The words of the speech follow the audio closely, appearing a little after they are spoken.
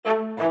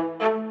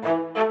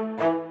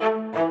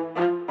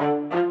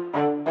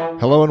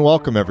Hello and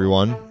welcome,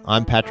 everyone.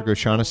 I'm Patrick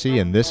O'Shaughnessy,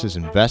 and this is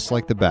Invest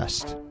Like the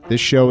Best. This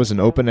show is an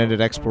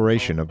open-ended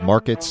exploration of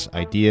markets,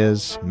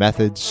 ideas,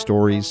 methods,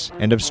 stories,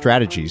 and of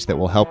strategies that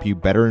will help you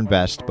better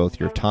invest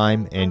both your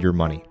time and your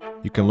money.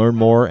 You can learn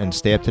more and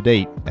stay up to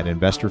date at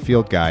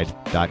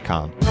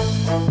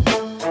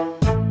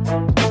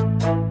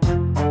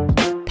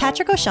investorfieldguide.com.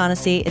 Patrick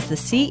O'Shaughnessy is the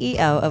CEO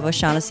of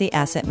O'Shaughnessy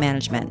Asset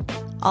Management.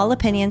 All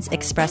opinions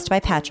expressed by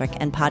Patrick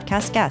and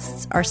podcast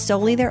guests are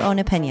solely their own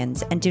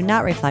opinions and do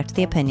not reflect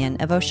the opinion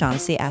of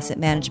O'Shaughnessy Asset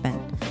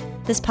Management.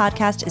 This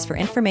podcast is for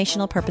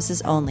informational purposes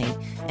only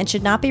and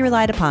should not be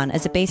relied upon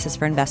as a basis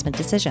for investment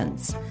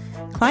decisions.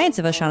 Clients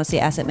of O'Shaughnessy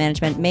Asset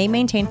Management may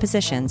maintain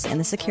positions in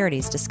the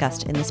securities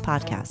discussed in this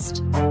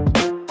podcast.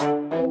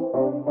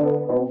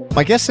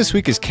 My guest this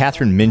week is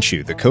Kathryn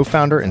Minshew, the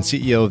co-founder and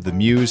CEO of The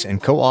Muse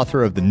and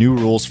co-author of The New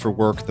Rules for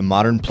Work, the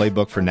modern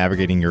playbook for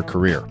navigating your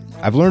career.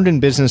 I've learned in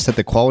business that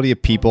the quality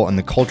of people and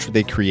the culture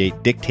they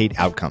create dictate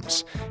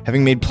outcomes.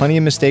 Having made plenty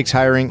of mistakes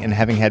hiring and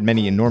having had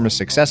many enormous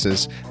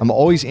successes, I'm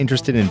always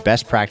interested in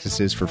best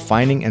practices for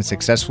finding and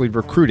successfully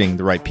recruiting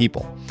the right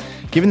people.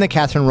 Given that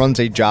Kathryn runs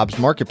a jobs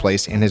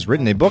marketplace and has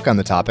written a book on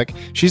the topic,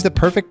 she's the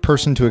perfect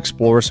person to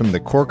explore some of the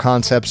core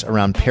concepts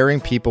around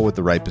pairing people with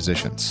the right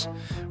positions.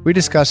 We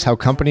discuss how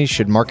companies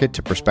should market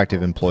to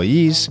prospective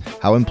employees,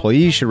 how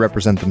employees should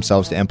represent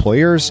themselves to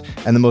employers,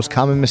 and the most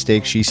common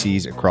mistakes she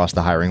sees across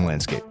the hiring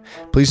landscape.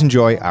 Please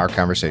enjoy our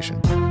conversation.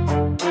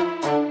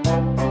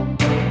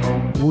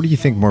 What do you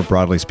think, more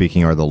broadly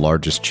speaking, are the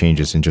largest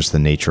changes in just the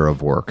nature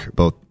of work,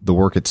 both the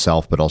work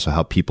itself, but also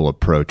how people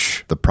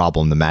approach the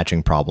problem, the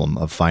matching problem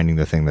of finding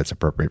the thing that's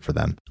appropriate for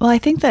them? Well, I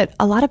think that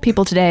a lot of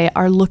people today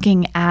are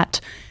looking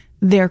at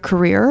their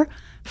career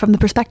from the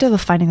perspective of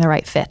finding the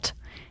right fit.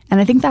 And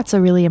I think that's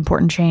a really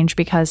important change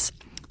because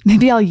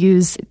maybe I'll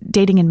use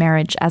dating and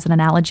marriage as an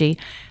analogy.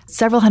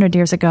 Several hundred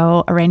years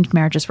ago, arranged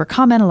marriages were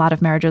common. A lot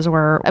of marriages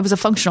it was a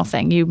functional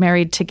thing. You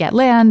married to get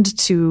land,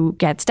 to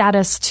get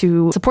status,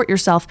 to support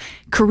yourself.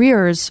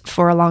 Careers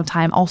for a long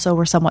time also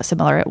were somewhat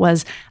similar. It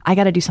was, I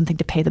got to do something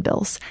to pay the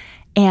bills.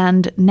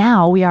 And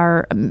now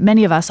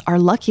many of us are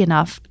lucky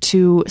enough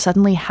to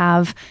suddenly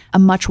have a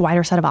much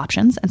wider set of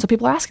options. And so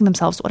people are asking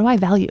themselves, what do I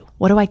value?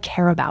 What do I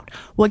care about?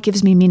 What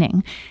gives me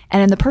meaning?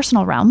 And in the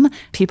personal realm,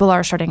 people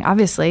are starting,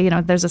 obviously,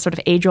 there's a sort of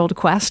age-old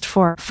quest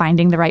for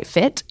finding the right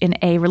fit in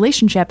a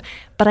relationship.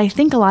 But I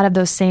think a lot of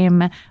those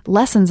same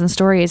lessons and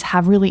stories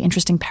have really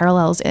interesting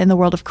parallels in the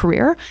world of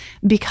career,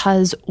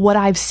 because what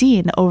I've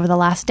seen over the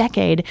last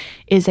decade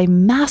is a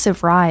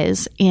massive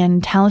rise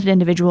in talented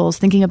individuals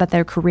thinking about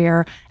their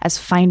career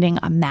as finding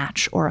a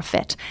match or a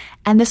fit.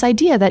 And this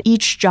idea that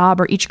each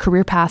job or each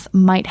career path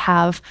might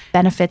have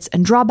benefits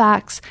and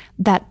drawbacks,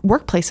 that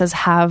workplaces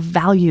have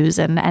values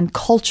and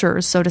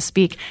cultures, so to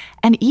speak,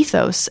 and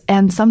ethos.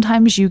 And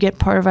sometimes you get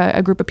part of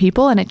a group of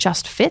people and it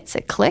just fits,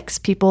 it clicks.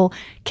 People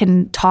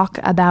can talk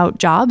about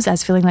jobs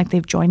as feeling like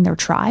they've joined their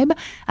tribe.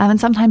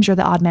 And sometimes you're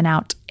the odd man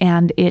out,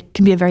 and it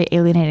can be a very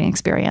alienating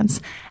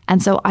experience.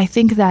 And so I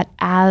think that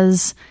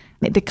as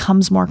it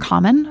becomes more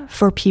common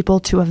for people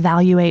to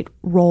evaluate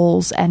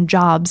roles and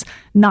jobs,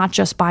 not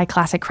just by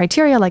classic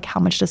criteria like how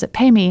much does it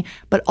pay me,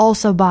 but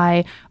also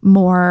by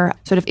more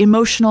sort of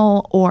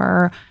emotional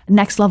or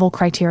next level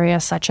criteria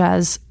such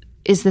as,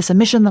 is this a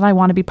mission that I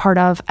want to be part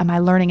of? Am I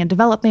learning and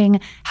developing?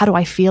 How do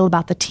I feel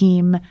about the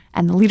team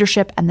and the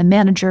leadership and the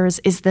managers?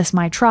 Is this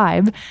my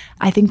tribe?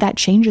 I think that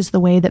changes the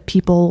way that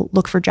people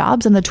look for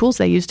jobs and the tools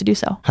they use to do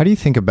so. How do you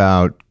think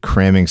about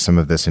cramming some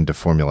of this into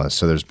formulas?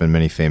 So there's been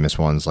many famous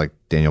ones, like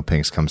Daniel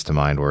Pink's comes to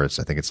mind, where I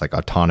think it's like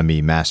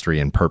autonomy, mastery,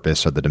 and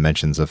purpose are the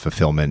dimensions of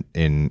fulfillment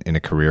in a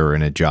career or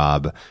in a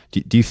job.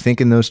 Do you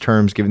think in those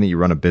terms, given that you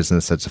run a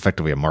business that's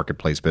effectively a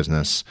marketplace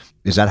business?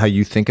 Is that how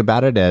you think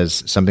about it,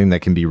 as something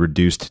that can be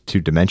reduced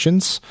to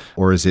dimensions?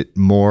 Or is it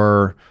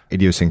more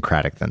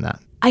idiosyncratic than that?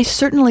 I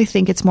certainly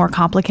think it's more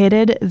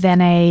complicated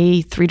than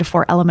a 3 to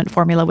 4 element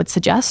formula would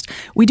suggest.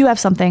 We do have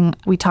something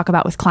we talk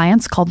about with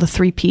clients called the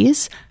 3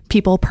 Ps: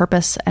 people,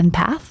 purpose, and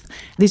path.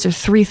 These are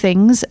 3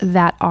 things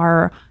that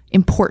are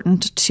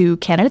important to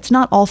candidates,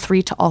 not all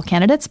 3 to all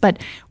candidates, but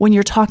when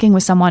you're talking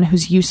with someone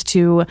who's used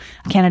to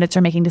candidates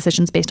are making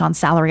decisions based on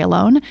salary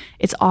alone,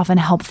 it's often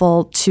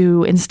helpful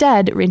to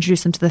instead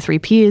introduce them to the 3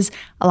 Ps.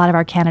 A lot of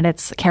our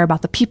candidates care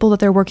about the people that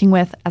they're working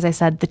with. As I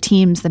said, the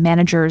teams, the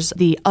managers,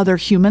 the other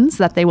humans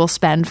that they will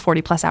spend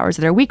 40 plus hours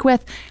of their week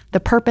with. The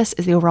purpose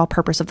is the overall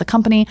purpose of the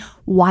company.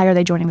 Why are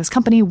they joining this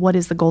company? What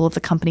is the goal of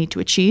the company to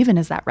achieve? And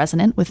is that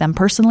resonant with them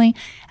personally?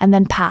 And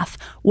then path.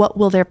 What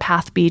will their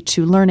path be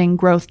to learning,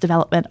 growth,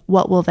 development?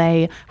 What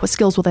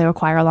skills will they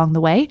acquire along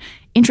the way?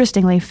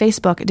 Interestingly,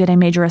 Facebook did a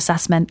major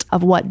assessment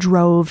of what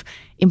drove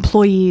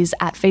employees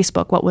at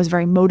Facebook, what was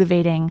very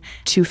motivating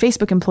to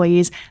Facebook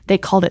employees. They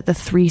called it the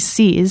 3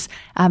 Cs.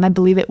 I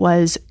believe it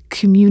was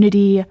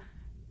community,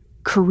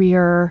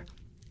 career,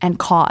 and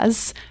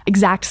cause,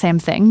 exact same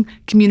thing.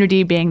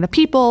 Community being the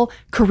people,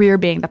 career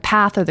being the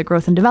path or the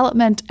growth and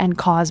development, and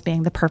cause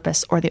being the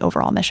purpose or the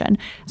overall mission.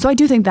 So I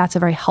do think that's a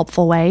very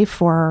helpful way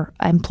for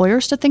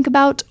employers to think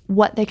about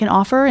what they can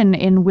offer and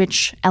in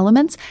which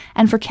elements.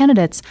 And for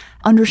candidates,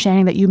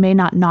 understanding that you may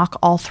not knock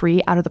all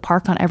three out of the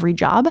park on every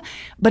job,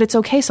 but it's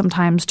okay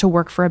sometimes to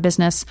work for a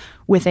business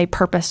with a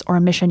purpose or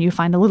a mission you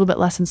find a little bit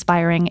less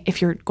inspiring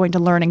if you're going to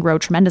learn and grow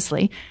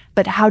tremendously.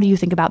 But how do you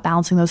think about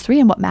balancing those three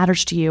and what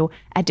matters to you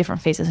at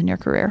different phases in your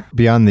career?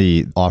 Beyond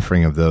the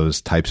offering of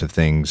those types of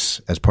things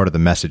as part of the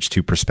message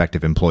to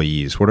prospective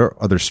employees, what are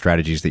other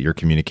strategies that you're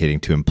communicating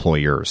to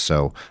employers?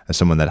 So as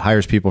someone that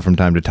hires people from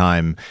time to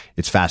time,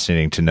 it's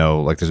fascinating to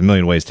know, like, there's a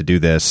million ways to do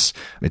this.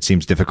 It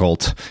seems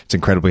difficult. It's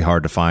incredibly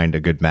hard to find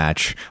a good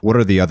match. What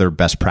are the other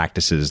best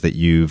practices that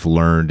you've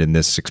learned in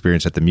this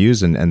experience at the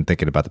Muse and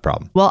thinking about the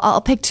problem? Well,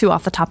 I'll pick two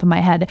off the top of my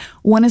head.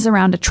 One is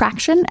around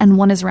attraction and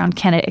one is around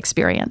candidate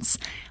experience.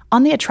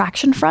 On the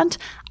attraction front,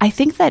 I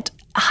think that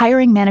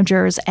hiring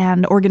managers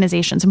and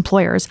organizations,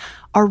 employers,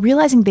 are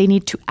realizing they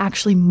need to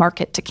actually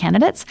market to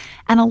candidates.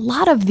 And a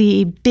lot of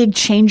the big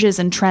changes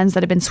and trends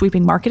that have been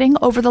sweeping marketing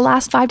over the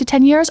last 5 to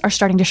 10 years are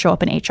starting to show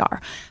up in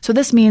HR. So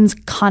this means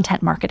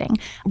content marketing.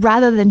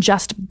 Rather than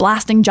just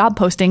blasting job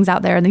postings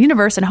out there in the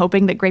universe and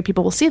hoping that great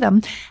people will see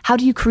them, how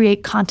do you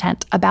create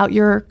content about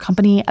your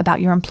company,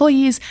 about your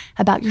employees,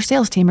 about your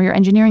sales team or your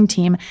engineering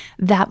team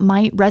that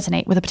might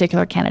resonate with a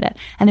particular candidate?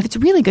 And if it's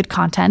really good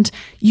content,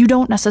 you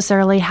don't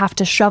necessarily have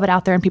to shove it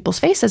out there in people's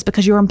faces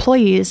because your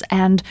employees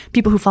and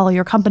people who follow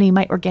your company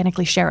might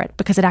organically share it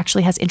because it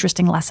actually has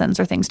interesting lessons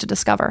or things to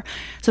discover.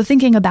 So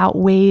thinking about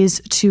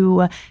ways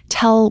to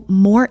tell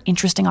more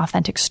interesting,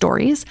 authentic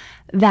stories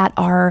that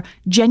are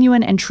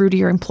genuine and true to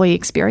your employee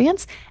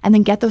experience, and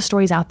then get those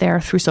stories out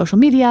there through social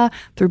media,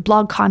 through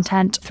blog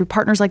content, through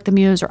partners like the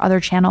Muse or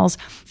other channels,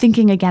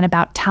 thinking again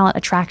about talent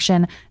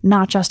attraction,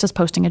 not just as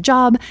posting a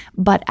job,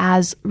 but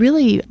as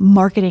really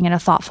marketing in a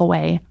thoughtful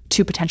way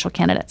to potential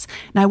candidates.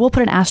 Now, I will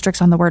put an asterisk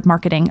on the word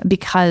marketing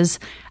because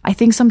I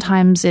think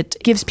sometimes it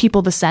gives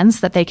people the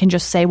sense that they can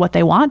just say what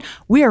they want.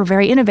 We are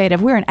very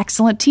innovative. We're an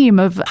excellent team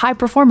of high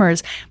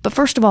performers. But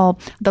first of all,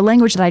 the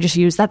language that I just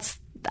used, that's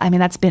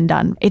been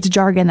done. It's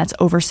jargon that's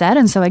oversaid.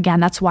 And so again,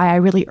 that's why I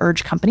really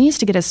urge companies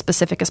to get as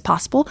specific as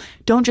possible.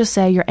 Don't just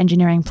say your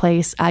engineering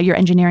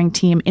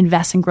team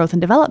invests in growth and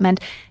development.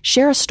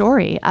 Share a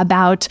story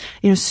about,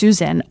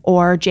 Susan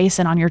or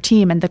Jason on your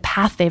team and the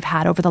path they've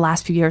had over the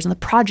last few years and the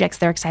projects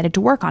they're excited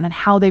to work on and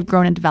how they've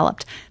grown and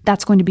developed.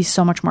 That's going to be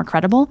so much more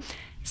credible.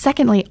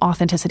 Secondly,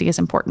 authenticity is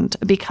important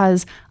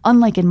because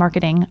unlike in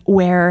marketing,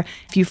 where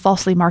if you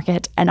falsely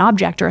market an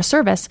object or a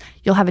service,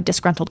 you'll have a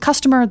disgruntled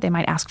customer. They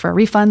might ask for a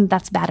refund.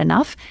 That's bad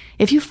enough.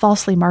 If you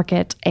falsely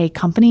market a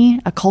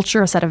company, a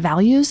culture, a set of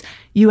values,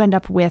 you end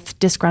up with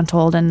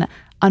disgruntled and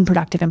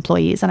unproductive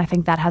employees. And I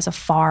think that has a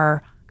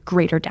far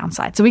greater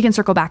downside. So we can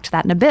circle back to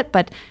that in a bit,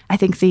 but I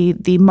think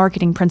the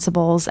marketing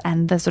principles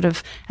and the sort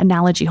of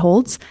analogy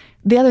holds.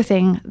 The other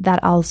thing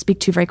that I'll speak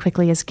to very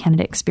quickly is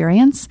candidate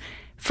experience.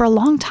 For a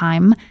long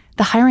time,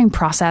 the hiring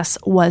process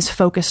was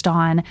focused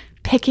on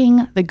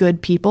picking the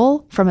good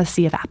people from a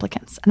sea of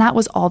applicants. And that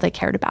was all they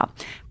cared about.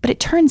 But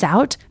it turns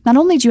out, not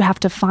only do you have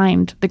to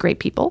find the great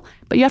people,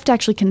 but you have to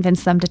actually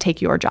convince them to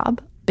take your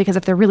job. Because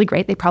if they're really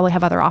great, they probably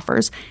have other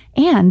offers.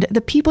 And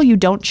the people you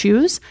don't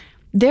choose,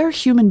 they're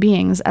human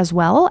beings as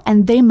well.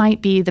 And they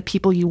might be the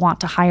people you want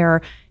to hire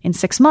in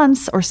 6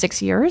 months or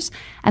 6 years.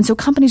 And so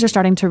companies are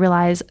starting to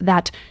realize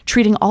that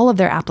treating all of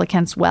their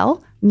applicants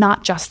well,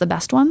 not just the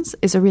best ones,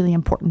 is a really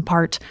important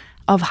part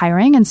of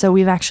hiring. And so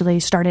we've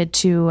actually started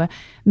to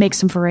make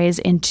some forays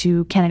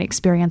into candidate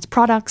experience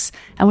products.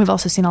 And we've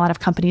also seen a lot of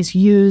companies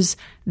use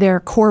their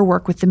core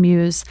work with the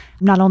Muse,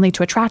 not only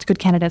to attract good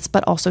candidates,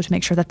 but also to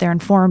make sure that they're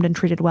informed and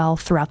treated well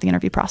throughout the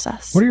interview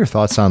process. What are your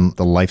thoughts on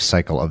the life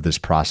cycle of this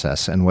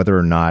process and whether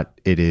or not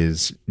it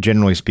is,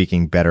 generally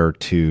speaking, better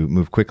to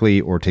move quickly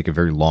or take a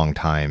very long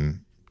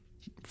time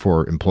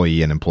for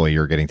employee and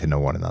employer getting to know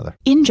one another?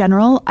 In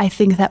general, I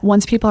think that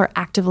once people are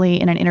actively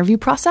in an interview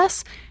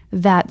process,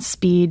 that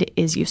speed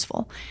is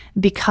useful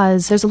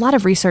because there's a lot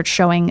of research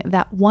showing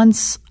that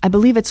once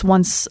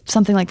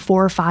something like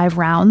 4 or 5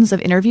 rounds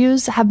of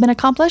interviews have been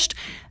accomplished,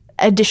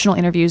 additional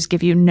interviews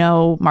give you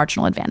no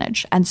marginal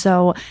advantage. And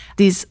so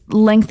these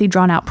lengthy,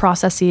 drawn-out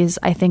processes,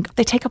 I think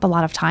they take up a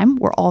lot of time.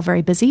 We're all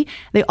very busy.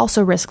 They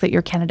also risk that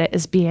your candidate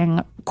is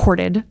being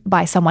courted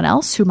by someone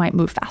else who might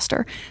move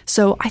faster.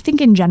 So I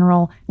think in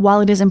general, while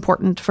it is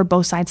important for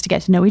both sides to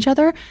get to know each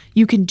other,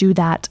 you can do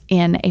that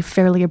in a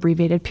fairly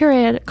abbreviated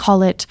period,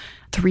 call it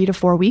 3 to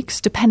 4 weeks,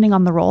 depending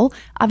on the role.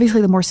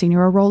 Obviously, the more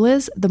senior a role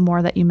is, the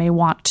more that you may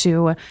want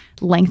to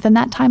lengthen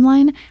that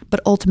timeline. But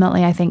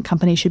ultimately, I think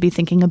companies should be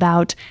thinking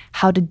about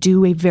how to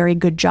do a very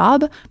good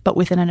job, but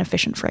within an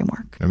efficient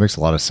framework. It makes a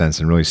lot of sense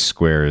and really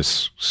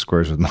squares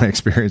with my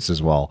experience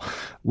as well.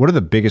 What are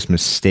the biggest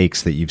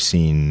mistakes that you've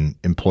seen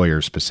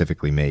employers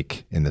specifically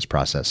make in this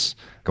process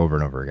over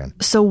and over again?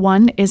 So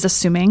one is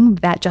assuming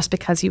that just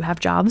because you have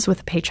jobs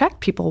with a paycheck,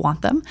 people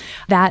want them.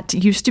 That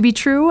used to be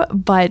true,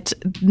 but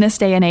in this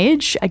day and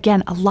age,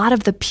 again, a lot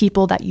of the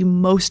people that you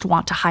most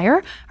want to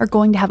hire are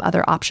going to have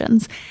other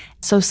options.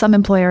 So some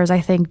employers,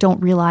 I think,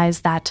 don't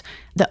realize that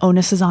the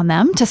onus is on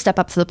them to step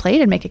up to the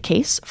plate and make a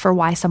case for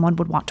why someone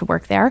would want to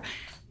work there.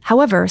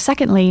 However,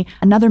 secondly,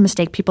 another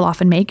mistake people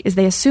often make is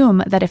they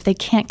assume that if they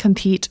can't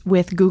compete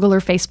with Google or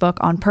Facebook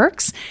on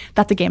perks,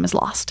 that the game is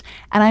lost.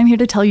 And I'm here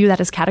to tell you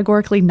that is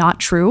categorically not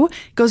true.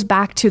 It goes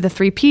back to the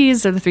 3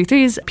 Ps or the 3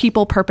 Threes: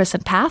 people, purpose,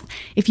 and path.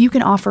 If you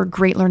can offer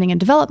great learning and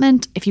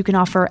development, if you can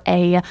offer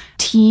a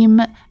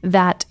team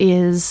that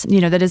is,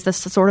 that is the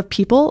sort of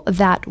people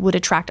that would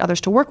attract others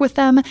to work with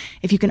them,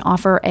 if you can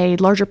offer a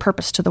larger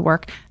purpose to the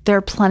work, there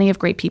are plenty of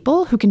great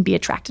people who can be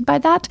attracted by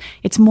that.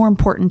 It's more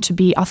important to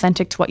be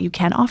authentic to what you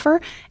can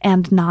offer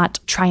and not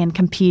try and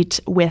compete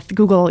with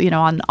Google,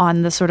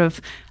 on the sort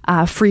of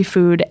free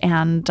food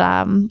and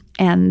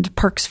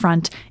perks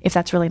front, if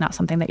that's really not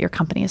something that your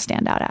company is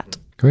stand out at.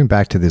 Going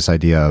back to this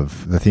idea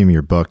of the theme of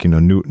your book,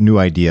 new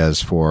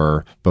ideas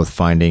for both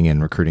finding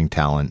and recruiting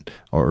talent,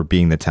 or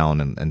being the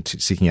talent and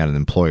seeking out an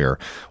employer.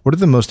 What are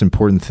the most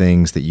important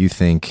things that you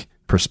think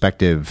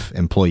prospective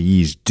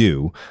employees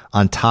do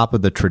on top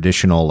of the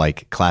traditional,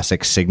 like,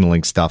 classic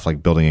signaling stuff,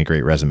 like building a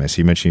great resume? So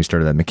you mentioned you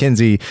started at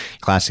McKinsey,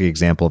 classic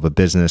example of a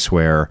business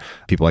where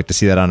people like to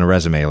see that on a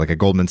resume, like a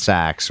Goldman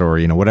Sachs or,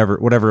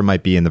 whatever it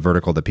might be in the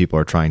vertical that people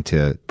are trying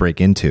to break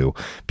into.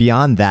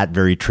 Beyond that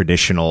very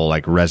traditional,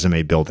 like,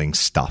 resume building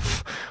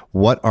stuff,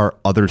 what are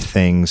other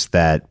things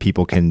that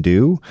people can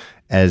do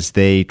as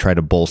they try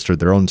to bolster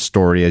their own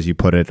story, as you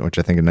put it, which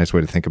I think is a nice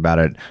way to think about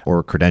it,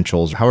 or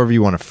credentials, however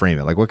you want to frame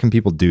it? Like, what can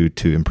people do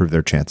to improve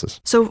their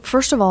chances? So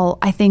first of all,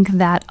 I think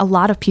that a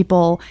lot of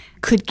people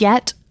could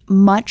get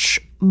much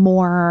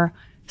more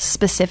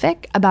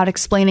specific about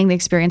explaining the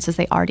experiences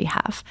they already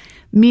have,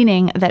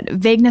 meaning that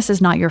vagueness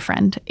is not your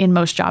friend in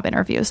most job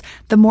interviews.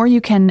 The more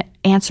you can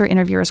answer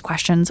interviewers'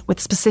 questions with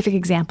specific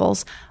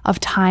examples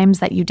of times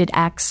that you did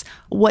X,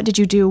 what did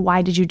you do,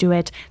 why did you do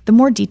it, the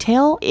more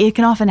detail, it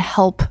can often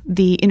help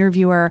the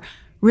interviewer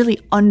really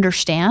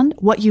understand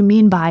what you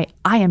mean by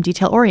I am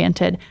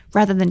detail-oriented,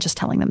 rather than just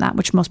telling them that,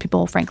 which most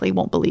people, frankly,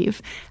 won't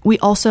believe. We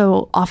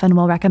also often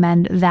will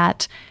recommend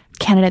that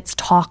candidates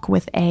talk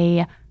with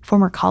a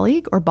former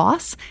colleague or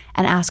boss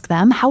and ask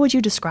them, how would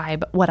you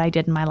describe what I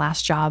did in my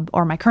last job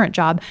or my current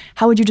job?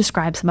 How would you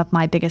describe some of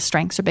my biggest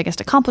strengths or biggest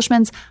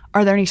accomplishments?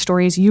 Are there any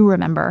stories you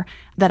remember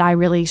that I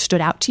really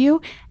stood out to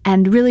you?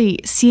 And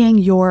really seeing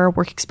your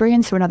work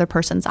experience through another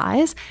person's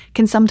eyes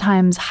can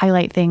sometimes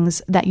highlight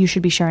things that you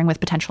should be sharing with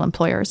potential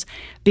employers,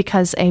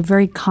 because a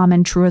very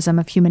common truism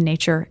of human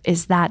nature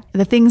is that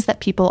the things that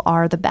people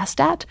are the best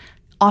at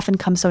often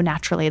come so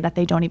naturally that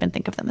they don't even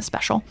think of them as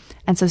special.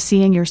 And so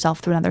seeing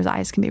yourself through another's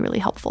eyes can be really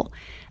helpful.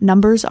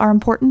 Numbers are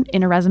important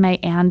in a resume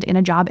and in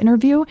a job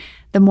interview.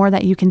 The more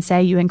that you can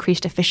say you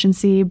increased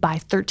efficiency by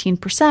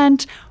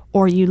 13%,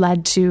 or you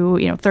led to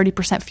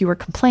 30% fewer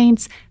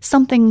complaints,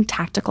 something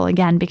tactical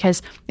again,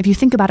 because if you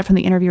think about it from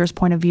the interviewer's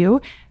point of view,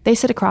 they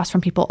sit across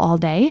from people all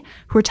day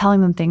who are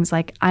telling them things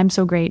like, I'm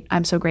so great,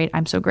 I'm so great,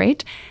 I'm so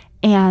great.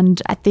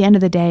 And at the end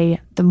of the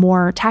day, the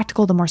more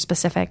tactical, the more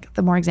specific,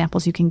 the more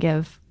examples you can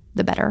give,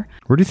 the better.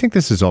 Where do you think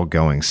this is all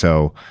going?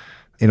 So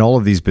in all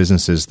of these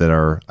businesses that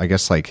are, I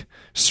guess, like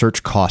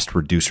search cost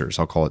reducers,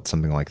 I'll call it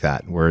something like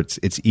that, where it's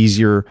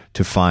easier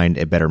to find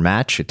a better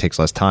match. It takes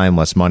less time,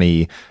 less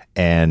money,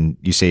 and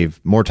you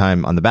save more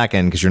time on the back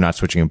end because you're not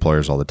switching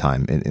employers all the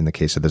time in the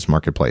case of this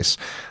marketplace.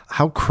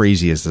 How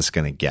crazy is this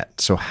going to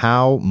get? So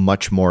how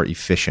much more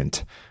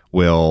efficient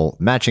will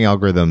matching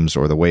algorithms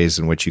or the ways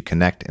in which you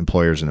connect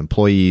employers and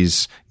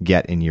employees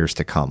get in years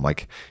to come?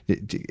 Like,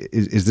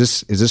 is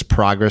this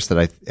progress that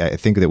I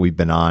think that we've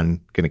been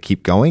on going to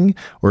keep going?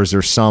 Or is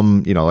there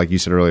some, like you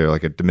said earlier,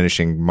 like a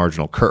diminishing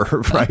marginal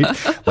curve, right?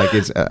 Like,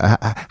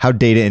 how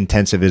data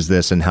intensive is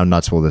this, and how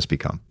nuts will this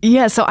become?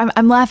 Yeah, so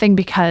I'm laughing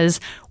because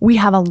we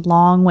have a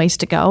long ways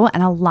to go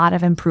and a lot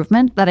of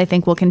improvement that I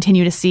think we'll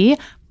continue to see.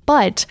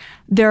 But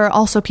there are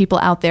also people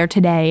out there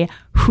today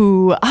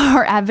who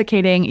are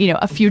advocating,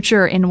 a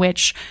future in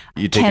which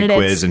you take a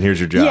quiz and here's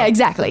your job. Yeah,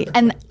 exactly.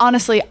 And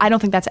honestly, I don't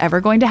think that's ever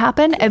going to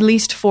happen, at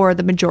least for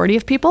the majority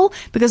of people,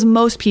 because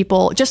most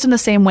people, just in the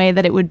same way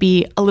that it would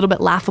be a little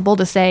bit laughable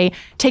to say,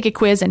 take a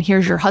quiz and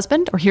here's your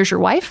husband or here's your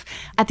wife,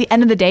 at the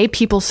end of the day,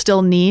 people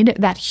still need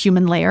that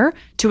human layer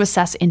to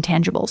assess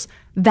intangibles.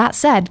 That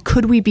said,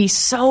 could we be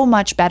so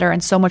much better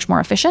and so much more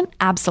efficient?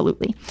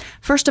 Absolutely.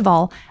 First of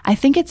all, I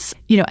think it's,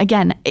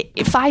 again,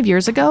 5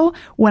 years ago,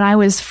 when I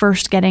was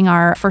first getting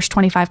our first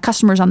 25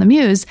 customers on the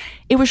Muse,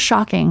 it was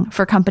shocking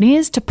for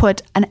companies to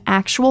put an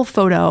actual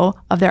photo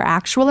of their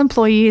actual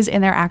employees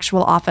in their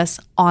actual office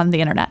on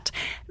the internet.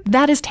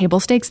 That is table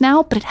stakes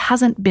now, but it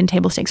hasn't been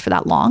table stakes for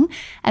that long.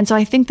 And so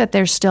I think that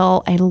there's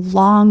still a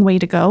long way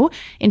to go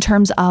in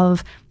terms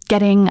of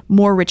getting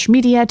more rich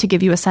media to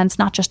give you a sense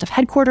not just of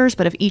headquarters,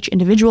 but of each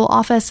individual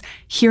office,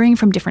 hearing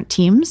from different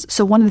teams.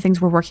 So one of the things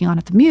we're working on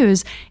at the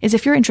Muse is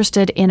if you're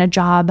interested in a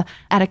job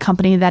at a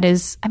company that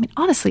is,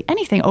 honestly,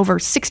 anything over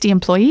 60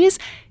 employees,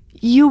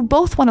 you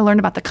both want to learn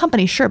about the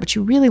company, sure, but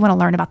you really want to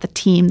learn about the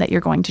team that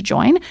you're going to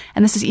join.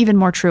 And this is even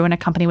more true in a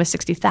company with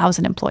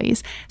 60,000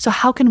 employees. So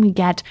how can we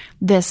get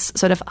this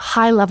sort of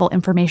high-level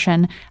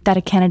information that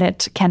a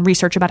candidate can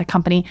research about a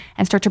company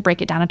and start to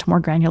break it down into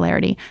more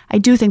granularity? I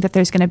do think that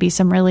there's going to be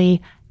some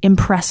really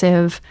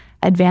impressive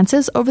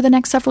advances over the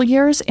next several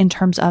years in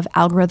terms of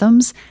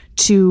algorithms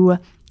to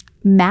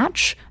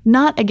match,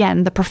 not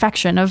again, the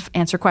perfection of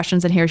answer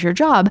questions and here's your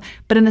job,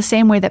 but in the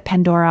same way that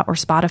Pandora or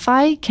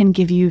Spotify can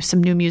give you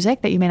some new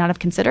music that you may not have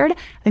considered.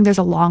 I think there's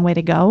a long way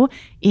to go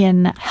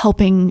in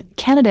helping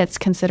candidates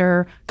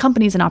consider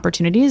companies and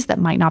opportunities that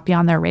might not be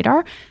on their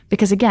radar.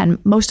 Because again,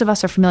 most of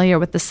us are familiar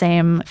with the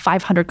same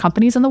 500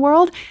 companies in the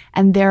world,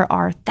 and there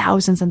are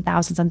thousands and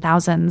thousands and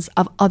thousands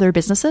of other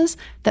businesses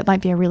that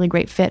might be a really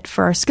great fit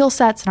for our skill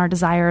sets and our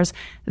desires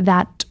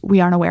that we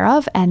aren't aware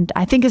of. And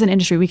I think as an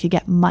industry, we could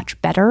get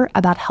much better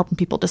about helping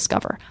people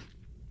discover.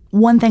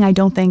 One thing I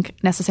don't think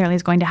necessarily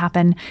is going to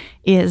happen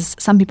is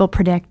some people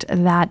predict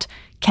that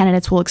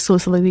candidates will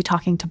exclusively be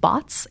talking to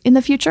bots in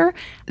the future.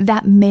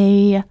 That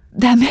may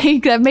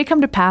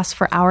come to pass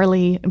for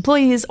hourly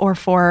employees or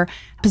for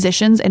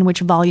positions in which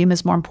volume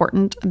is more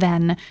important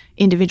than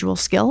individual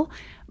skill.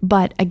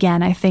 But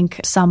again, I think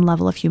some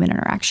level of human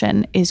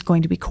interaction is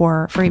going to be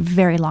core for a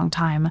very long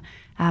time.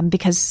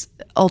 Because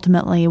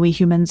ultimately we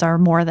humans are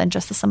more than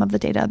just the sum of the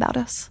data about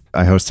us.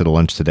 I hosted a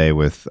lunch today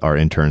with our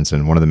interns,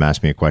 and one of them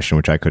asked me a question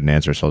which I couldn't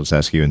answer, so I'll just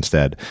ask you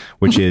instead,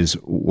 which is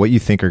what you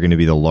think are going to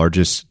be the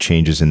largest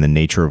changes in the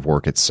nature of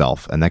work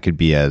itself. And that could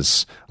be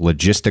as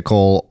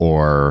logistical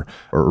or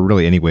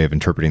really any way of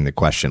interpreting the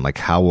question, like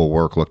how will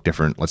work look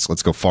different?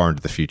 Let's go far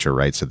into the future,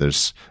 right? So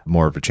there's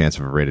more of a chance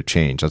of a rate of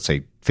change. Let's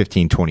say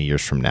 15, 20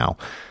 years from now.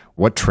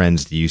 What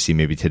trends do you see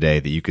maybe today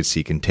that you could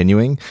see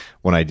continuing?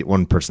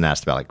 One person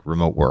asked about like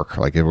remote work,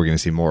 like if we're going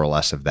to see more or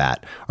less of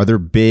that. Are there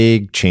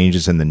big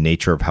changes in the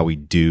nature of how we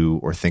do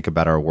or think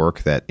about our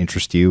work that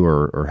interest you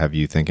or have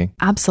you thinking?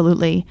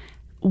 Absolutely.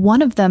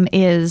 One of them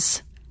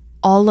is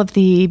all of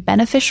the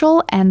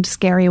beneficial and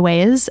scary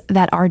ways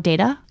that our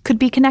data could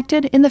be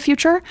connected in the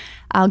future.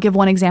 I'll give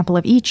one example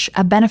of each.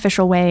 A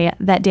beneficial way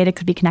that data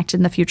could be connected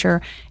in the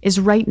future is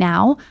right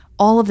now,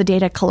 all of the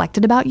data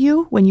collected about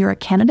you when you're a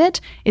candidate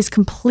is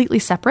completely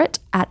separate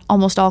at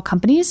almost all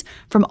companies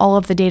from all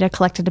of the data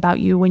collected about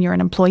you when you're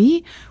an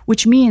employee,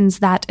 which means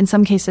that in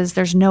some cases,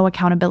 there's no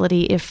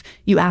accountability if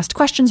you asked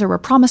questions or were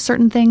promised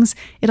certain things.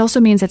 It also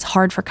means it's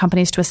hard for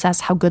companies to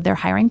assess how good their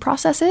hiring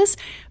process is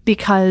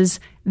because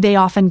they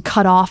often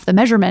cut off the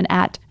measurement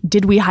at,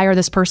 did we hire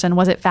this person?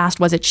 Was it fast?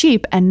 Was it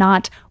cheap? And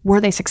not, were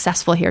they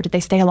successful here? Did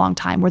they stay a long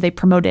time? Were they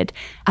promoted?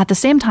 At the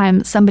same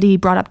time, somebody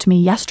brought up to me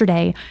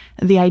yesterday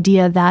the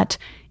idea that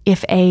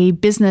if a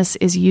business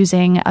is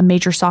using a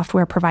major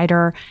software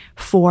provider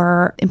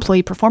for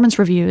employee performance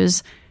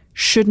reviews,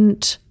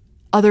 shouldn't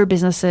other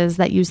businesses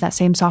that use that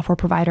same software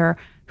provider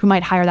who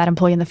might hire that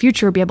employee in the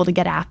future be able to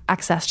get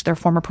access to their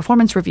former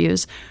performance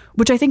reviews,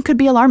 which I think could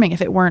be alarming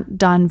if it weren't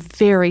done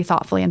very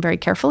thoughtfully and very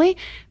carefully,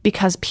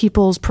 because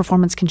people's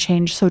performance can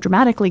change so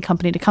dramatically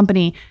company to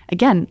company.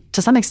 Again,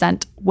 to some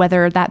extent,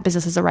 whether that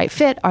business is the right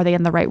fit, are they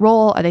in the right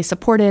role? Are they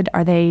supported?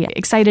 Are they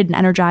excited and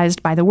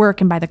energized by the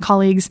work and by the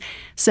colleagues?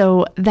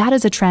 So that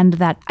is a trend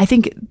that I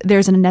think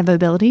there's an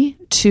inevitability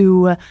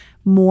to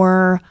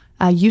more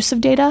use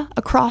of data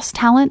across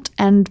talent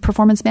and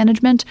performance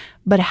management,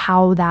 but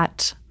how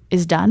that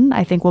is done,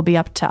 I think will be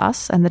up to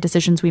us and the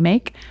decisions we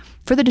make.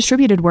 For the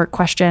distributed work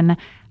question,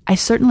 I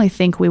certainly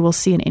think we will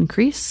see an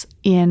increase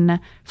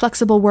in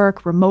flexible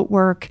work, remote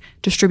work,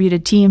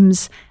 distributed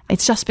teams.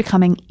 It's just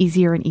becoming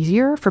easier and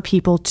easier for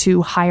people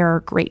to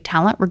hire great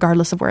talent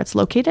regardless of where it's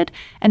located.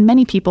 And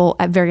many people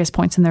at various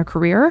points in their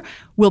career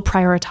will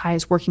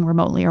prioritize working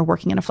remotely or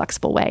working in a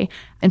flexible way.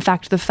 In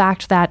fact, the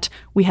fact that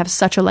we have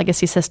such a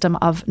legacy system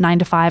of 9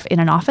 to 5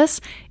 in an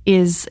office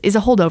is a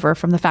holdover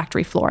from the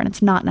factory floor, and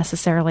it's not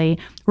necessarily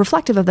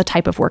reflective of the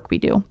type of work we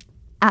do.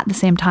 At the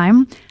same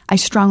time, I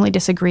strongly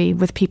disagree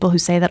with people who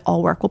say that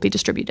all work will be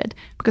distributed,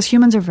 because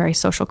humans are very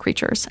social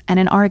creatures. And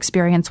in our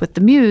experience with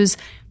the Muse,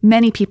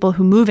 many people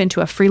who move into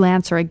a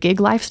freelance or a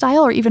gig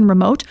lifestyle or even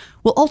remote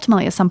will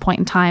ultimately at some point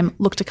in time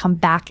look to come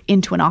back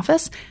into an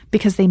office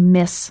because they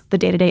miss the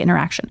day-to-day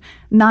interaction.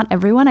 Not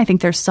everyone. I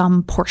think there's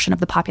some portion of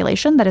the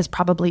population that is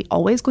probably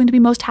always going to be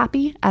most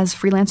happy as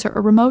freelancer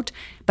or remote.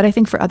 But I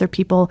think for other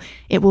people,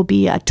 it will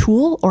be a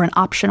tool or an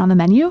option on the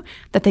menu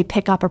that they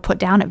pick up or put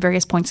down at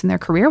various points in their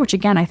career, which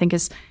again, I think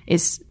is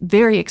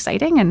very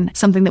exciting and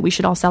something that we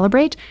should all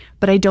celebrate.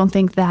 But I don't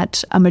think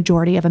that a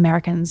majority of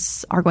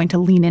Americans are going to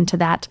lean into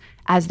that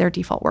as their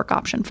default work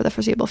option for the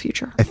foreseeable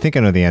future. I think I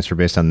know the answer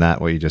based on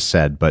that, what you just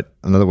said. But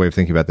another way of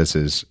thinking about this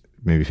is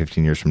maybe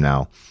 15 years from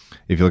now,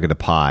 if you look at a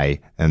pie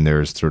and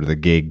there's sort of the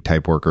gig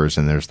type workers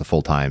and there's the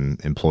full-time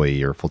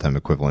employee or full-time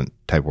equivalent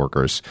type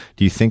workers,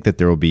 do you think that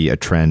there will be a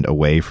trend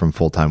away from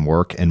full-time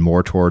work and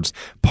more towards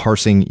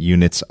parsing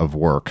units of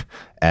work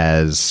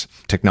as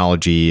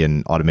technology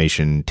and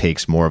automation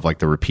takes more of like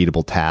the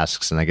repeatable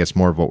tasks? And I guess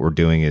more of what we're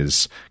doing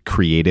is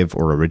creative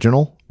or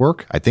original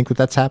work. I think that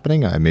that's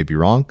happening. I may be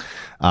wrong.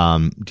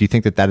 Do you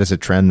think that that is a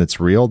trend that's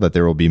real, that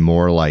there will be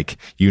more like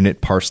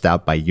unit parsed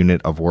out by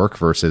unit of work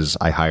versus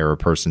I hire a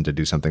person to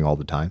do something all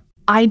the time?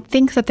 I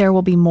think that there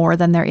will be more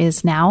than there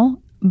is now,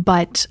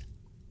 but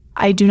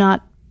I do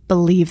not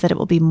believe that it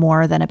will be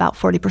more than about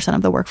 40%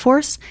 of the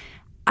workforce.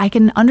 I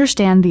can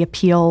understand the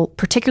appeal,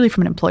 particularly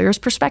from an employer's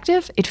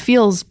perspective. It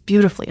feels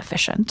beautifully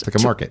efficient. It's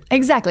like a market.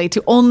 Exactly.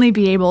 To only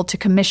be able to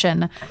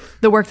commission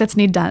the work that's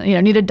needed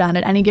done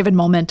at any given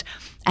moment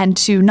and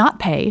to not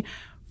pay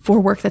for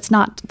work that's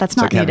not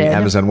like needed. Having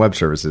Amazon Web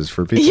Services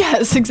for people.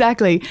 Yes,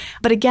 exactly.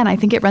 But again, I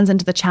think it runs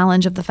into the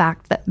challenge of the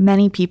fact that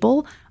many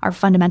people are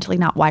fundamentally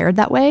not wired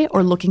that way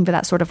or looking for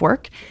that sort of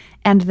work.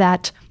 And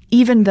that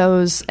even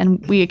those,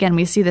 and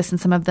we see this in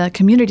some of the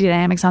community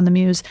dynamics on the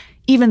Muse,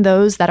 even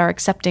those that are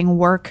accepting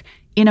work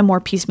in a more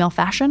piecemeal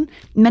fashion,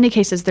 in many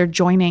cases, they're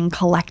joining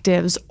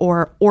collectives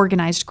or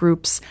organized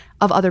groups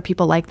of other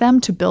people like them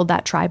to build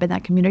that tribe and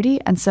that community.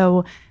 And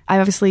so I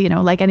obviously,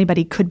 like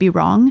anybody, could be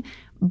wrong.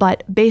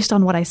 But based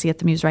on what I see at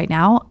the Muse right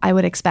now, I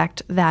would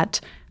expect that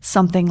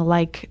something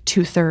like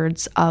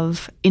 2/3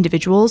 of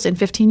individuals in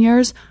 15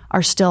 years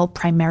are still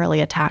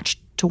primarily attached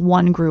to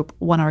one group,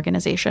 one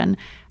organization,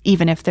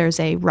 even if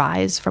there's a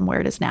rise from where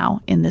it is now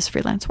in this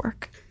freelance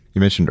work. You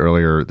mentioned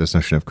earlier this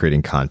notion of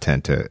creating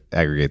content to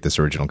aggregate this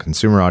original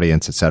consumer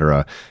audience, et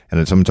cetera.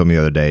 And someone told me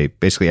the other day,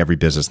 basically every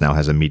business now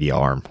has a media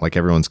arm. Like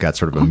everyone's got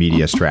sort of a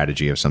media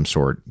strategy of some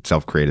sort,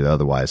 self-created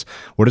otherwise.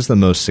 What is the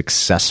most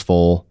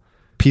successful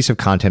piece of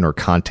content or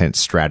content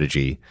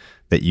strategy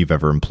that you've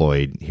ever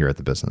employed here at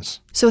the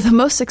business? So the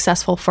most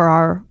successful for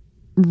our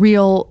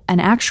real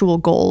and actual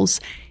goals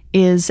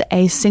is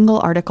a single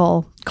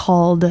article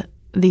called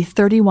The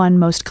 31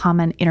 Most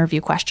Common Interview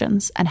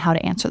Questions and How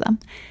to Answer Them.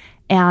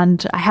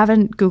 And I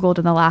haven't Googled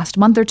in the last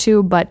month or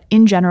two, but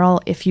in general,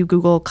 if you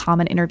Google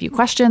common interview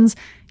questions,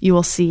 you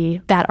will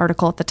see that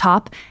article at the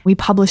top. We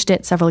published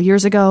it several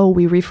years ago.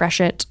 We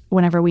refresh it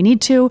whenever we need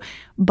to,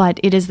 but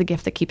it is the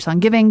gift that keeps on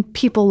giving.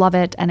 People love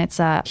it, and it's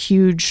a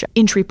huge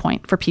entry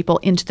point for people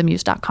into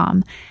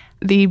themuse.com.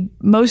 The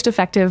most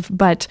effective,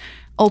 but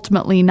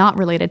ultimately not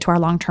related to our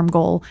long-term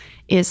goal,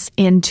 is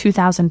in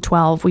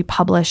 2012, we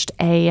published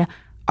an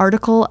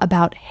article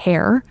about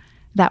hair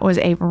that was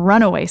a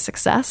runaway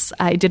success.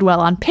 It did well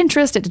on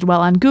Pinterest. It did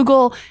well on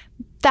Google.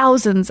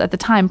 Thousands at the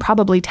time,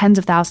 probably tens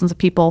of thousands of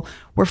people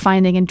were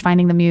finding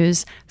the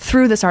Muse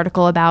through this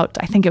article about,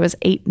 I think it was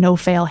 8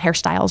 no-fail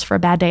hairstyles for a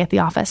bad day at the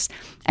office.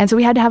 And so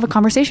we had to have a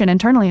conversation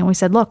internally, and we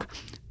said, look,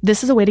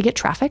 this is a way to get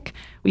traffic.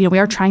 We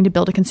are trying to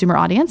build a consumer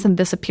audience, and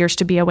this appears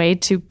to be a way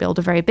to build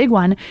a very big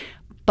one.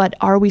 But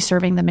are we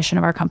serving the mission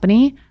of our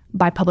company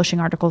by publishing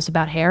articles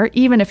about hair,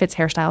 even if it's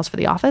hairstyles for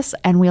the office?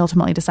 And we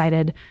ultimately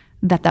decided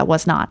that that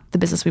was not the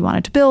business we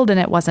wanted to build, and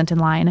it wasn't in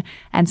line.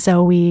 And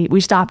so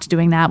we stopped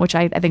doing that, which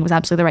I think was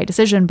absolutely the right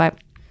decision. But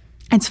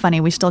it's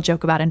funny, we still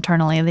joke about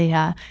internally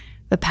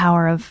the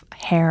power of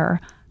hair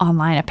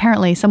online.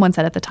 Apparently, someone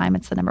said at the time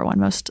it's the number one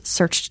most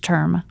searched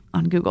term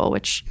on Google,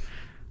 which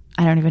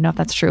I don't even know if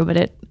that's true, but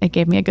it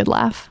gave me a good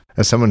laugh.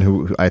 As someone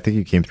who I think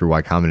you came through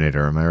Y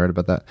Combinator, am I right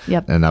about that?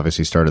 Yep. And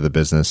obviously started the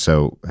business,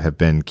 so have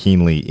been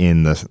keenly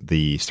in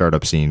the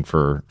startup scene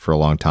for a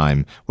long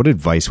time. What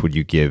advice would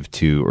you give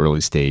to early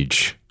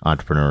stage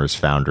entrepreneurs,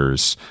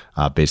 founders,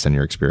 based on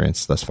your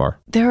experience thus far?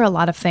 There are a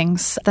lot of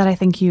things that I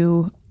think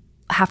you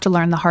have to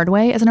learn the hard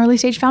way as an early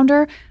stage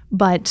founder,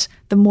 but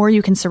the more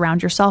you can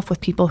surround yourself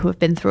with people who have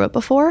been through it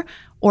before,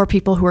 or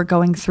people who are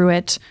going through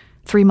it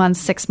 3 months,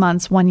 6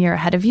 months, 1 year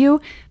ahead of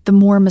you, the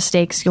more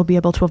mistakes you'll be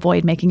able to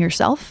avoid making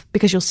yourself,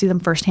 because you'll see them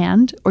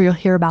firsthand or you'll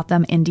hear about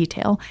them in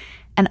detail.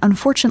 And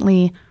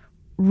unfortunately,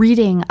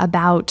 reading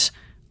about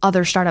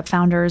other startup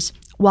founders,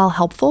 while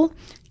helpful,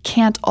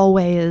 can't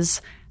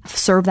always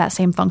serve that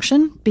same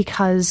function,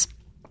 because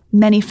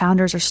many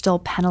founders are still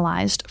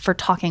penalized for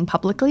talking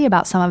publicly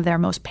about some of their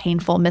most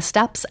painful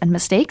missteps and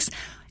mistakes,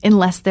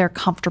 unless they're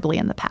comfortably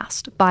in the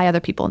past by other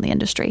people in the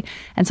industry.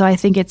 And so I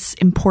think it's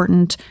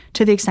important,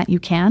 to the extent you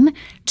can,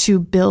 to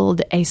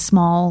build a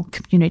small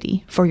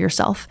community for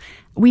yourself.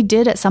 We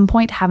did at some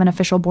point have an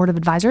official board of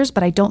advisors,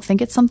 but I don't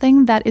think it's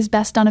something that is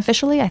best done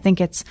officially. I think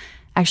it's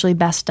actually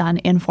best done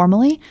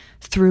informally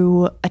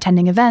through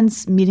attending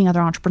events, meeting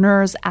other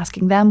entrepreneurs,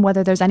 asking them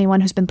whether there's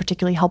anyone who's been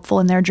particularly helpful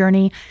in their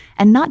journey,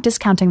 and not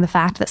discounting the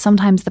fact that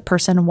sometimes the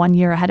person 1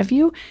 year ahead of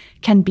you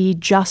can be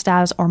just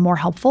as or more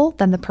helpful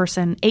than the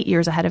person 8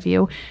 years ahead of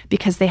you,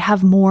 because they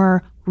have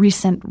more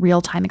recent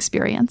real-time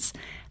experience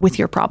with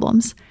your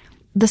problems.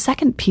 The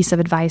second piece of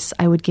advice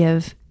I would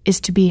give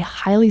is to be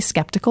highly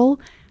skeptical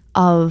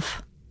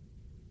of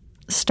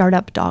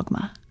startup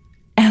dogma.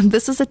 And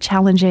this is a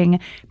challenging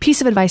piece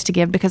of advice to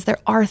give because there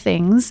are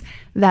things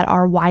that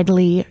are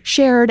widely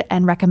shared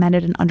and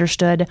recommended and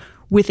understood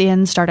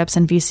within startups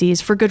and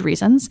VCs for good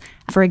reasons.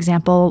 For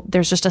example,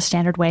 there's just a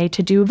standard way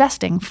to do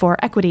vesting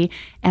for equity.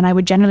 And I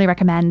would generally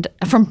recommend,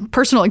 from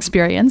personal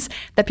experience,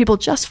 that people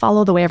just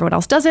follow the way everyone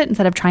else does it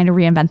instead of trying to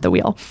reinvent the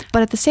wheel.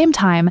 But at the same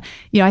time,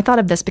 I thought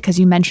of this because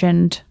you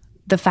mentioned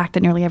the fact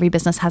that nearly every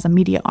business has a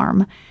media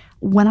arm.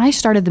 When I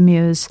started The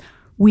Muse,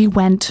 we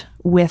went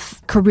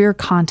with career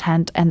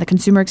content and the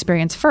consumer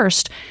experience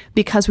first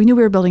because we knew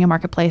we were building a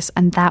marketplace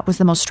and that was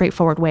the most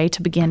straightforward way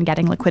to begin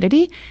getting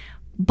liquidity.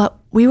 But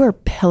we were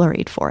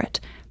pilloried for it.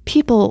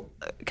 People,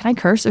 can I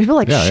curse?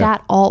 People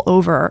shat all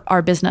over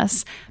our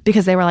business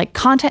because they were like,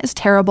 content is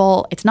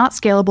terrible. It's not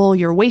scalable.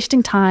 You're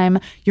wasting time.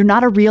 You're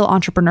not a real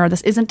entrepreneur.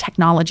 This isn't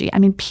technology. I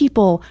mean,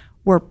 people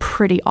were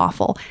pretty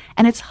awful.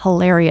 And it's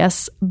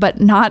hilarious, but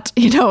not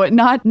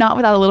without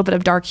a little bit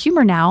of dark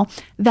humor now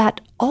that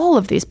all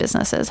of these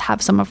businesses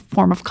have some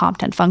form of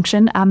content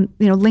function.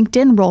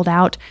 LinkedIn rolled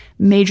out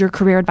major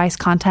career advice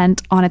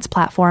content on its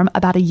platform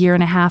about 1.5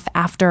 years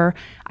after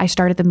I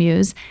started The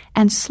Muse.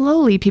 And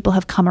slowly people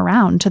have come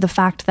around to the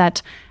fact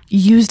that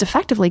used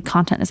effectively,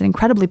 content is an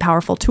incredibly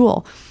powerful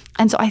tool.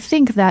 And so I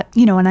think that,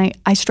 and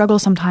I struggle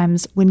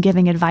sometimes when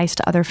giving advice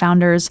to other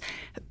founders.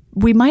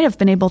 We might have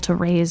been able to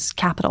raise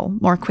capital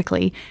more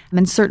quickly.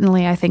 And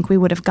certainly I think we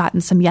would have gotten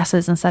some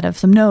yeses instead of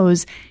some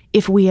nos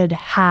if we had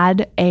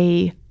had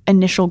a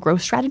initial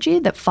growth strategy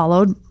that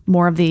followed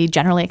more of the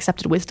generally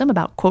accepted wisdom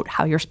about, quote,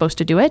 how you're supposed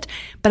to do it.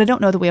 But I don't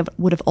know that we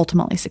would have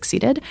ultimately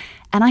succeeded.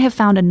 And I have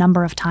found a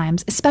number of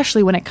times,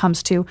 especially when it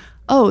comes to,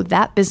 oh,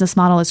 that business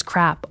model is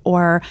crap,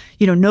 or,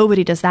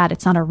 nobody does that.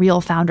 It's not a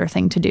real founder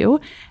thing to do,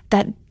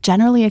 that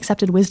generally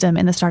accepted wisdom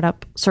in the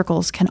startup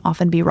circles can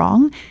often be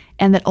wrong.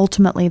 And that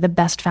ultimately the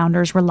best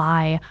founders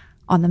rely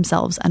on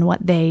themselves and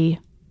what they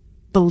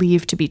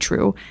believe to be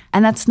true.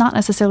 And that's not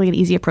necessarily an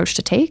easy approach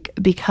to take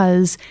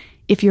because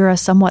if you're a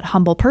somewhat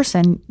humble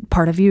person,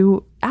 part of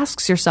you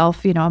asks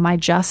yourself, am I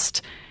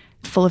just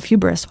full of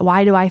hubris?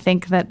 Why do I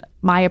think that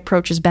my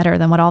approach is better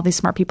than what all these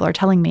smart people are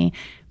telling me?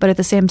 But at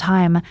the same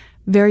time,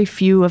 very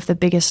few of the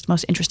biggest,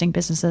 most interesting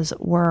businesses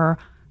were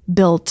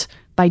built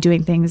by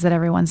doing things that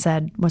everyone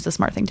said was the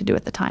smart thing to do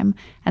at the time.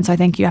 And so I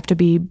think you have to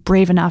be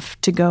brave enough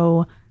to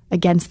go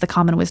against the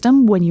common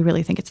wisdom when you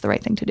really think it's the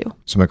right thing to do.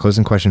 So my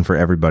closing question for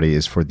everybody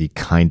is for the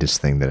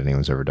kindest thing that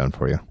anyone's ever done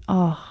for you.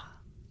 Oh,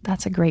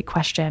 that's a great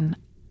question.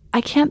 I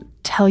can't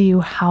tell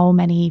you how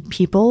many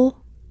people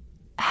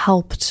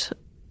helped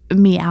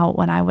me out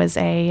when I was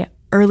a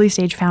early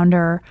stage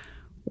founder,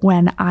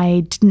 when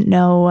I didn't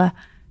know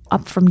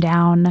up from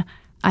down.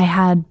 I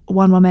had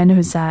one woman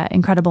who's an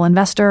incredible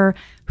investor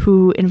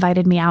who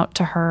invited me out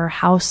to her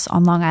house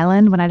on Long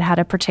Island when I'd had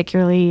a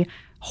particularly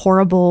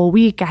horrible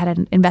week. I had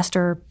an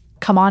investor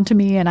come on to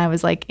me and I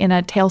was like in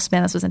a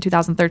tailspin. This was in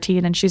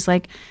 2013. And she's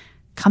like,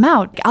 come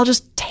out. I'll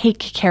just take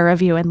care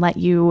of you and let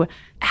you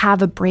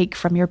have a break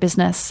from your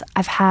business.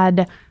 I've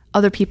had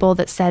other people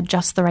that said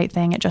just the right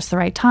thing at just the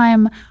right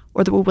time,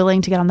 or that were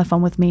willing to get on the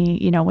phone with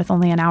me, with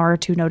only an hour or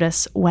two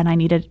notice when I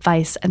needed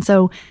advice. And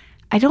so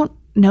I don't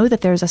know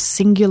that there's a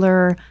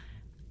singular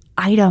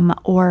item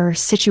or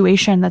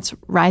situation that's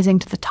rising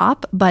to the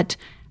top, but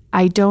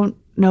I don't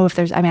know if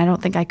I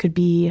don't think I could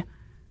be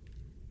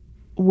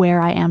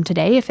where I am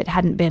today if it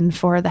hadn't been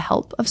for the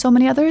help of so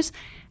many others.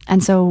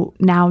 And so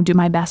now do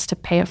my best to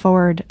pay it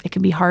forward. It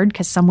can be hard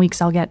because some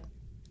weeks I'll get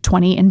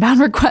 20 inbound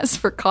requests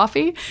for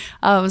coffee.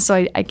 So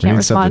I can't respond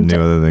to something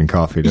new other than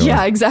coffee.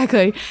 Yeah,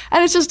 exactly.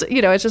 And it's just,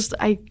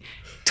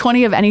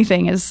 20 of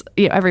anything is,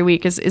 every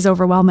week is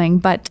overwhelming,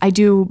 but I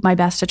do my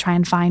best to try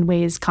and find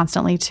ways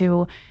constantly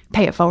to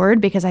pay it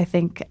forward because I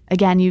think,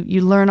 again,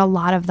 you learn a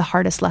lot of the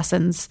hardest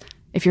lessons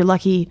if you're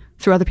lucky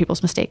through other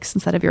people's mistakes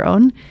instead of your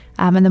own.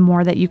 And the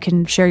more that you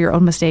can share your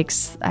own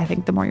mistakes, I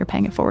think the more you're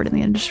paying it forward in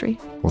the industry.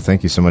 Well,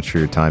 thank you so much for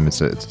your time.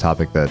 It's a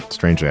topic that,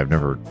 strangely, I've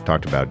never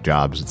talked about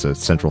jobs. It's a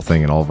central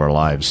thing in all of our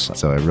lives.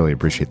 So I really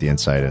appreciate the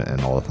insight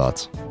and all the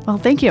thoughts. Well,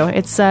 thank you.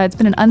 It's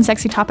been an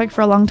unsexy topic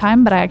for a long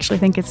time, but I actually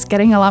think it's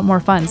getting a lot more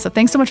fun. So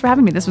thanks so much for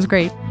having me. This was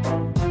great.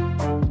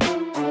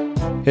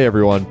 Hey,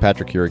 everyone.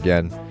 Patrick here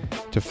again.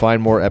 To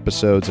find more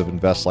episodes of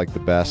Invest Like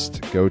the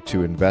Best, go to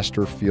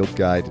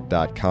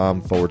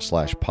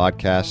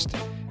investorfieldguide.com/podcast.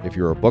 If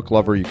you're a book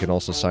lover, you can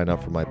also sign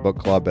up for my book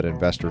club at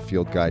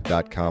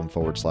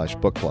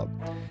investorfieldguide.com/book club.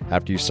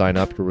 After you sign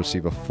up, you'll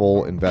receive a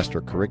full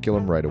investor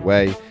curriculum right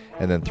away,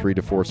 and then 3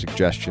 to 4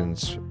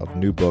 suggestions of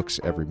new books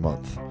every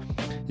month.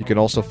 You can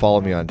also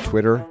follow me on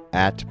Twitter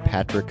at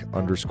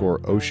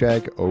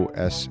Patrick_Oshag,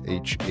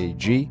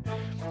 OSHAG.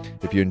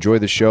 If you enjoy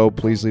the show,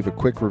 please leave a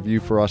quick review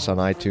for us on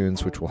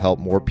iTunes, which will help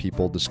more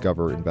people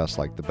discover Invest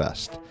Like the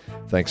Best.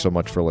 Thanks so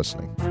much for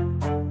listening.